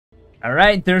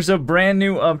Alright, there's a brand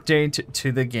new update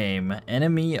to the game,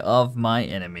 Enemy of My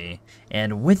Enemy,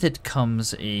 and with it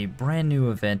comes a brand new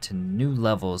event and new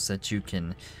levels that you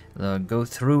can go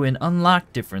through and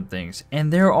unlock different things.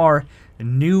 And there are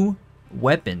new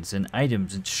weapons and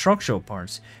items and structural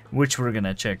parts which we're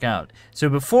gonna check out. So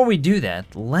before we do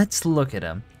that, let's look at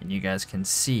them and you guys can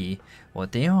see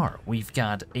what they are. We've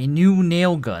got a new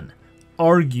nail gun,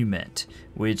 Argument,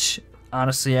 which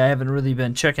honestly, I haven't really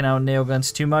been checking out nail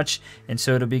guns too much, and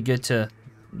so it'll be good to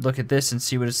look at this and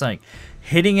see what it's like.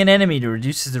 Hitting an enemy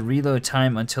reduces the reload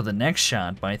time until the next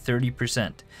shot by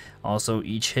 30%. Also,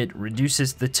 each hit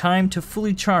reduces the time to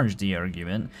fully charge the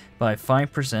Argument by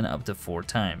 5% up to 4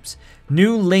 times.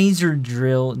 New Laser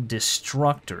Drill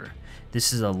Destructor.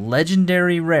 This is a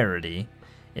legendary rarity.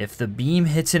 If the beam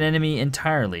hits an enemy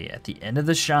entirely at the end of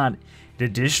the shot, it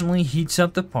additionally heats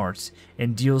up the parts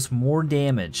and deals more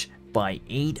damage by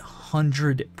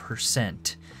 800%.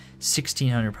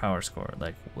 1600 power score.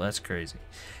 Like, well, that's crazy.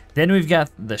 Then we've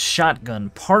got the Shotgun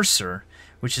Parser,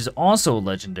 which is also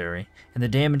legendary, and the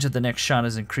damage of the next shot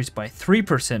is increased by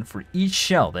 3% for each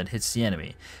shell that hits the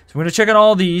enemy. So we're going to check out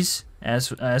all these,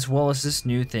 as well as this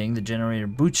new thing, the Generator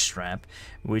Bootstrap,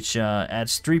 which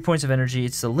adds 3 points of energy.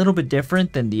 It's a little bit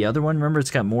different than the other one. Remember, it's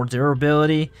got more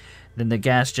durability than the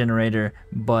gas generator,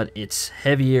 but it's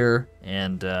heavier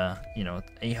and, you know,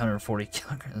 840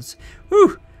 kilograms.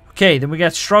 Woo! Okay, then we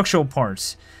got structural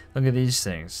parts. Look at these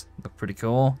things. Look pretty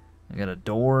cool. I got a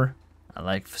door. I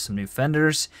like some new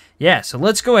fenders. Yeah, so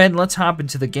let's go ahead and let's hop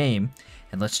into the game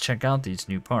and let's check out these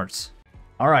new parts.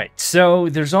 Alright, so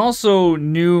there's also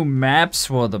new maps.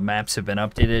 Well, the maps have been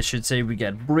updated, I should say. We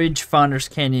got Bridge, Founders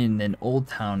Canyon, and then Old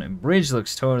Town. And Bridge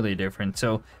looks totally different.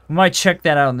 So we might check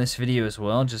that out in this video as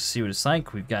well, just to see what it's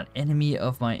like. We've got Enemy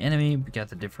of My Enemy. We got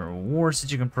the different rewards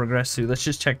that you can progress through. Let's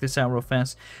just check this out real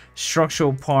fast.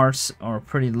 Structural parts are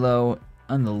pretty low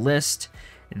on the list.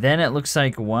 Then it looks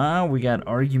like, wow, we got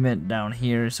Argument down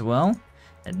here as well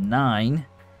at 9.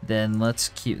 Then let's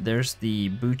keep, there's the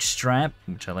Bootstrap,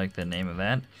 which I like the name of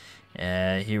that.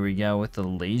 Here we go with the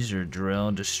Laser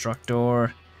Drill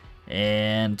Destructor.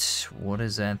 And what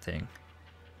is that thing?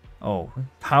 Oh,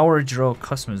 Power Drill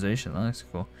Customization. That looks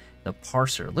cool. The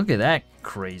Parser. Look at that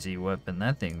crazy weapon.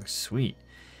 That thing's sweet.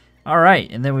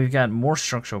 Alright, and then we've got more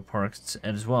structural parts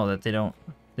as well that they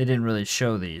didn't really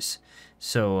show these.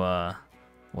 So,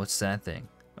 what's that thing?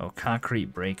 Oh,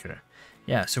 Concrete Breaker.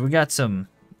 Yeah, so we got some.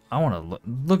 I want to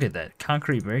look at that.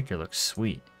 Concrete Breaker looks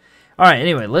sweet. Alright,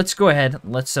 anyway, let's go ahead.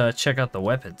 Let's check out the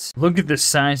weapons. Look at the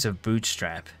size of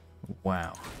Bootstrap.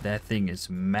 Wow, that thing is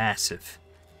massive.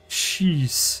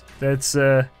 Jeez. That's,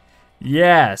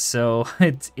 yeah, so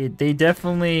they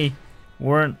definitely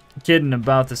weren't kidding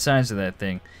about the size of that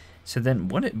thing. So then,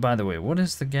 by the way, what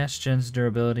is the gas gen's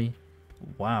durability?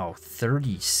 Wow,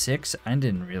 36? I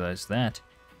didn't realize that.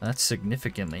 That's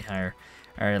significantly higher.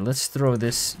 Alright, let's throw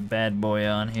this bad boy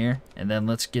on here, and then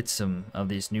let's get some of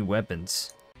these new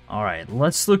weapons. Alright,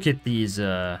 let's look at these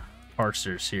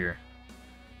parsers here.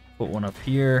 Put one up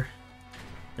here.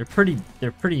 They're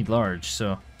pretty large,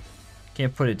 so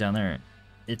can't put it down there.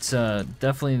 It's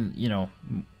definitely, you know,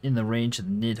 in the range of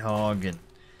the Nidhogg and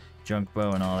Junk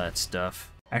Bow and all that stuff.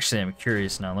 Actually, I'm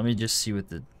curious now. Let me just see what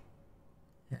the...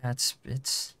 Yeah,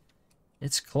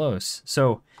 it's close.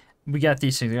 So we got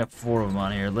these things. We got 4 of them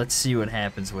on here. Let's see what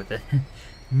happens with it.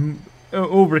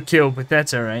 Overkill, but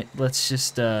that's alright. Let's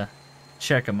just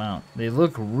check them out. They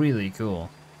look really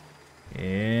cool.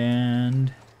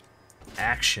 And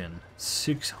action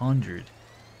 600.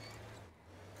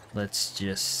 Let's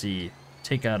just see.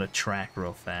 Take out a track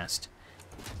real fast.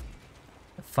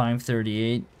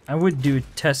 538. I would do a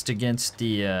test against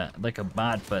the like a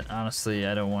bot, but honestly,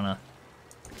 I don't want to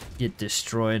get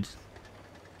destroyed.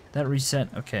 That reset?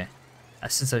 Okay.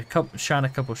 Since I shot a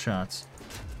couple shots.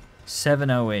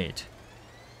 708.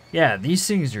 Yeah, these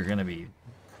things are going to be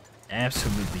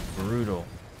absolutely brutal.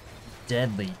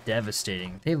 Deadly,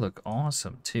 devastating. They look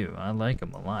awesome, too. I like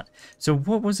them a lot. So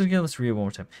what was it again? Let's read it one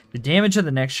more time. The damage of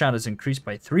the next shot is increased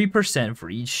by 3% for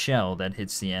each shell that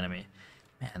hits the enemy.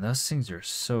 Man, those things are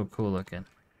so cool looking.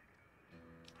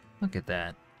 Look at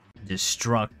that.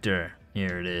 Destructor.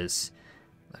 Here it is.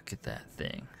 Look at that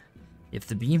thing. If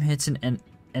the beam hits an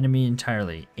enemy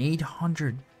entirely,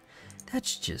 800.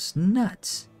 That's just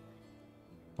nuts.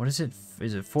 What is it?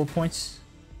 Is it 4 points?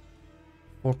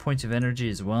 4 points of energy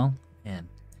as well? Man,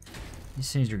 these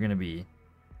things are going to be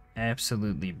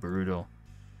absolutely brutal.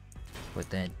 Put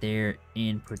that there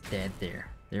and put that there.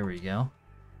 There we go.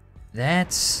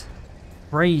 That's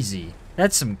crazy.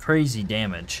 That's some crazy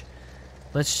damage.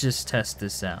 Let's just test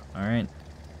this out, alright?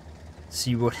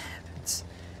 See what happens.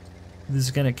 This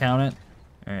is gonna count it.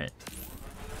 Alright.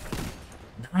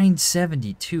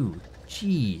 972.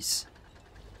 Jeez.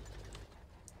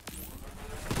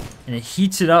 And it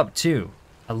heats it up too.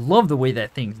 I love the way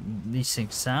these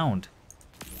things sound.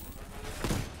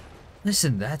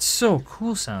 Listen, that's so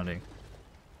cool sounding.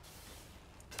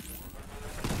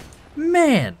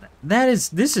 Man,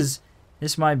 this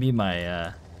might be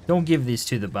my don't give these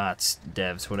to the bots,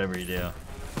 devs, whatever you do.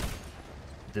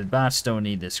 The bots don't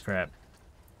need this crap.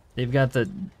 They've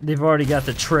already got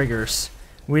the triggers.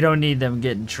 We don't need them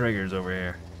getting triggers over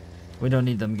here. We don't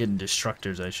need them getting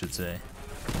destructors, I should say.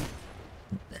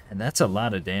 And that's a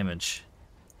lot of damage.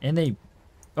 And they...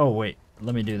 Oh, wait.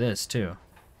 Let me do this, too.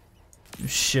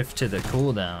 Shift to the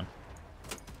cooldown.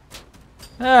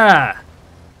 Ah!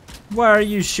 Why are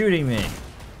you shooting me?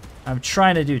 I'm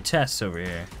trying to do tests over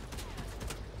here.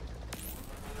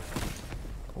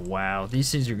 Wow,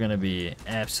 these things are going to be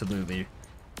absolutely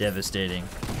devastating.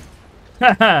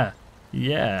 Haha!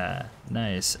 Yeah,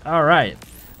 nice. Alright.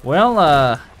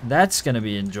 Well, that's going to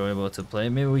be enjoyable to play.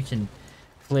 Maybe we can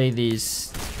play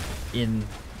these in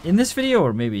this video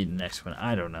or maybe the next one.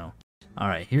 I don't know.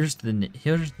 Alright, here's the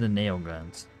nail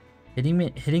guns.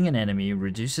 Hitting an enemy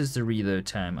reduces the reload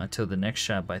time until the next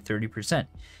shot by 30%.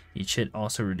 Each hit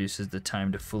also reduces the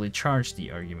time to fully charge the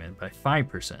argument by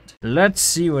 5%. Let's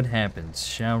see what happens,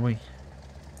 shall we?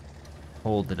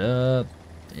 Hold it up.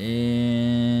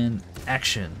 And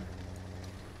action.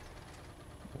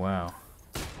 Wow.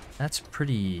 That's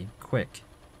pretty quick.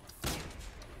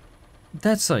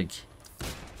 That's like...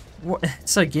 what?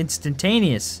 It's like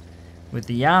instantaneous. With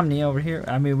the Omni over here,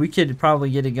 I mean, we could probably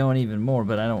get it going even more,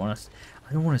 but I don't want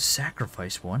to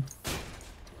sacrifice one.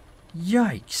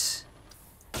 Yikes!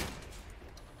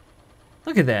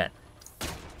 Look at that.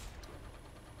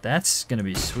 That's gonna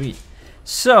be sweet.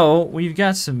 So we've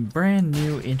got some brand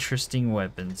new, interesting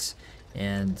weapons,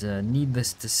 and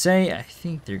needless to say, I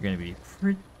think they're gonna be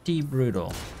pretty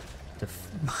brutal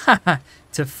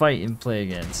to fight and play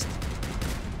against.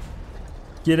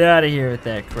 Get out of here with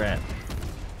that crap.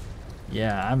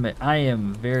 Yeah, I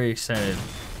am very excited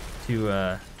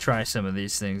to try some of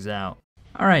these things out.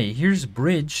 Alright, here's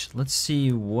Bridge. Let's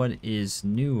see what is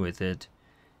new with it.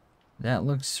 That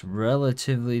looks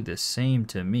relatively the same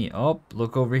to me. Oh,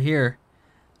 look over here.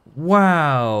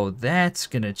 Wow, that's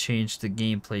gonna change the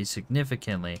gameplay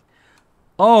significantly.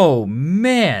 Oh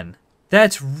man,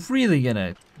 that's really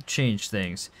gonna change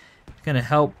things. It's gonna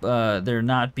help there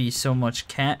not be so much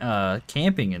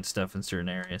camping and stuff in certain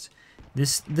areas.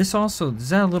 This also, is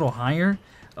that a little higher?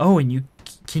 Oh, and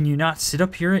can you not sit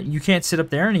up here? You can't sit up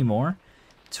there anymore.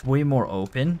 It's way more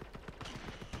open.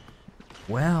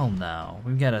 Well, now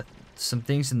we've got some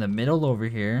things in the middle over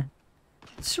here.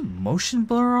 Is there motion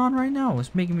blur on right now?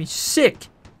 It's making me sick.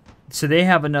 So they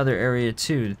have another area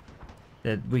too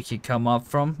that we could come up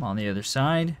from on the other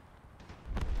side.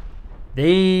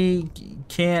 They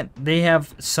can't. They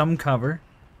have some cover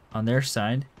on their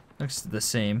side. Looks the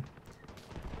same.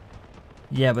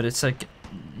 Yeah, but it's like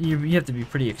you have to be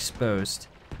pretty exposed.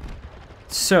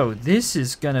 So this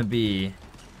is gonna be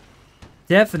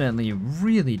definitely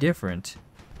really different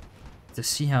to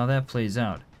see how that plays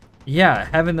out. Yeah,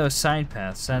 having those side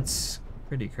paths, that's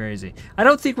pretty crazy. I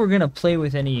don't think we're gonna play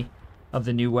with any of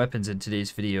the new weapons in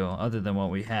today's video other than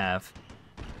what we have.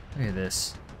 Look at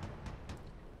this.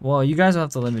 Well, you guys will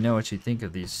have to let me know what you think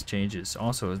of these changes.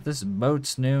 Also, is this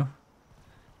boats new?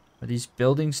 Are these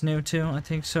buildings new too? I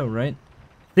think so, right?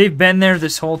 They've been there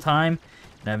this whole time,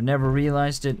 and I've never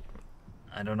realized it.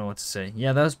 I don't know what to say.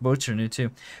 Yeah, those boats are new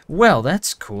too. Well,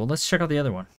 that's cool. Let's check out the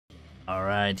other one.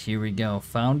 Alright, here we go.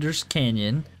 Founders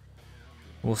Canyon.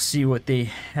 We'll see what they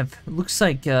have. Looks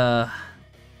like added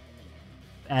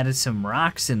some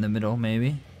rocks in the middle,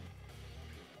 maybe.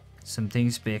 Some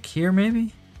things back here,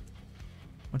 maybe?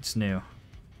 What's new?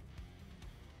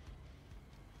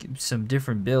 Some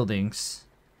different buildings.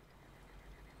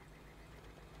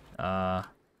 Oh,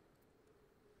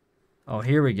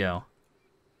 here we go.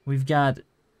 We've got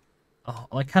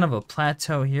like kind of a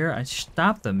plateau here. I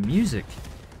stopped the music.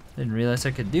 Didn't realize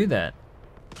I could do that.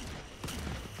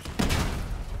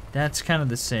 That's kind of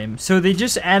the same. So they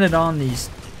just added on these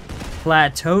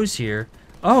plateaus here.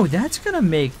 Oh, that's gonna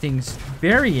make things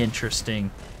very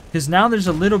interesting, because now there's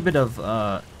a little bit of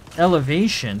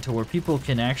elevation to where people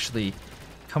can actually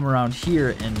come around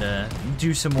here and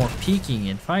do some more peeking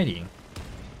and fighting.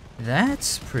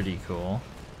 That's pretty cool.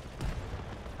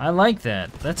 I like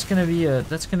that. That's gonna be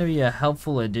a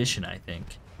helpful addition, I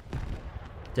think.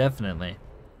 Definitely.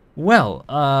 Well,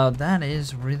 that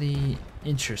is really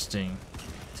interesting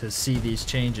to see these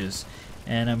changes,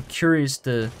 and I'm curious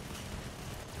to.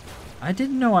 I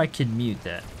didn't know I could mute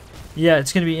that. Yeah,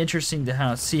 it's going to be interesting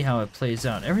to see how it plays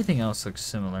out. Everything else looks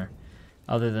similar,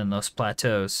 other than those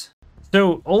plateaus.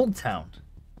 So, Old Town.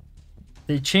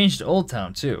 They changed Old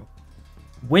Town, too.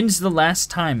 When's the last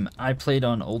time I played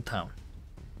on Old Town?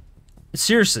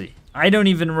 Seriously, I don't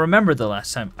even remember the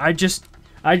last time. I just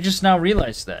now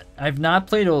realized that. I've not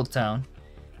played Old Town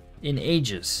in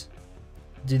ages.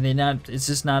 Did they not? Is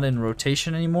this not in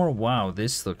rotation anymore? Wow,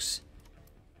 this looks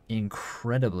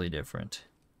incredibly different.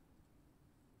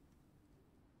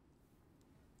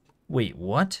 Wait,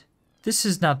 what? This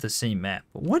is not the same map.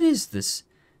 What is this?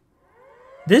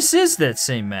 This is that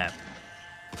same map.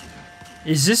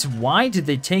 Is this why did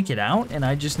they take it out and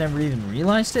I just never even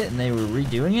realized it and they were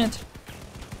redoing it?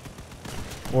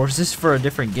 Or is this for a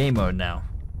different game mode now?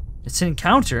 It's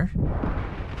Encounter.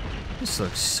 This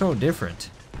looks so different.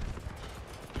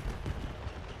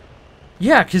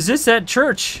 Yeah, because it's at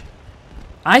church.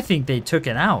 I think they took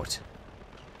it out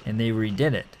and they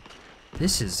redid it.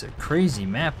 This is a crazy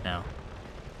map now.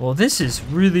 Well, this is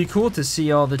really cool to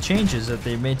see all the changes that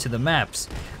they made to the maps.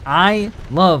 I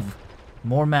love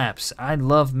more maps. I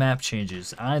love map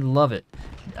changes. I love it.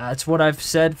 That's what I've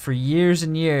said for years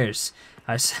and years.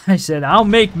 I said, I'll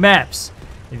make maps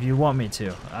if you want me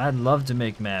to. I'd love to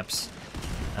make maps.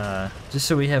 Just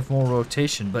so we have more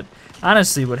rotation. But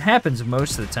honestly, what happens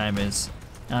most of the time is,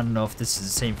 I don't know if this is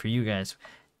the same for you guys.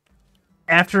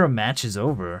 After a match is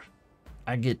over,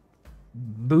 I get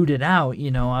booted out,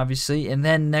 you know, obviously, and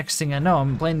then next thing I know,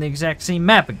 I'm playing the exact same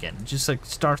map again. It just like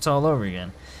starts all over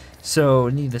again. So,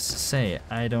 needless to say,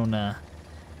 I don't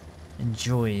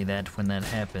enjoy that when that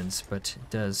happens, but it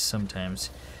does sometimes.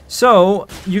 So,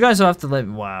 you guys will have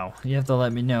to you have to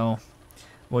let me know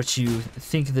what you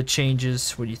think of the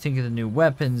changes, what you think of the new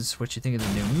weapons, what you think of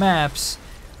the new maps.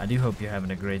 I do hope you're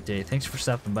having a great day. Thanks for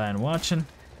stopping by and watching.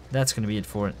 That's going to be it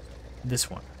for this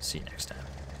one. See you next time.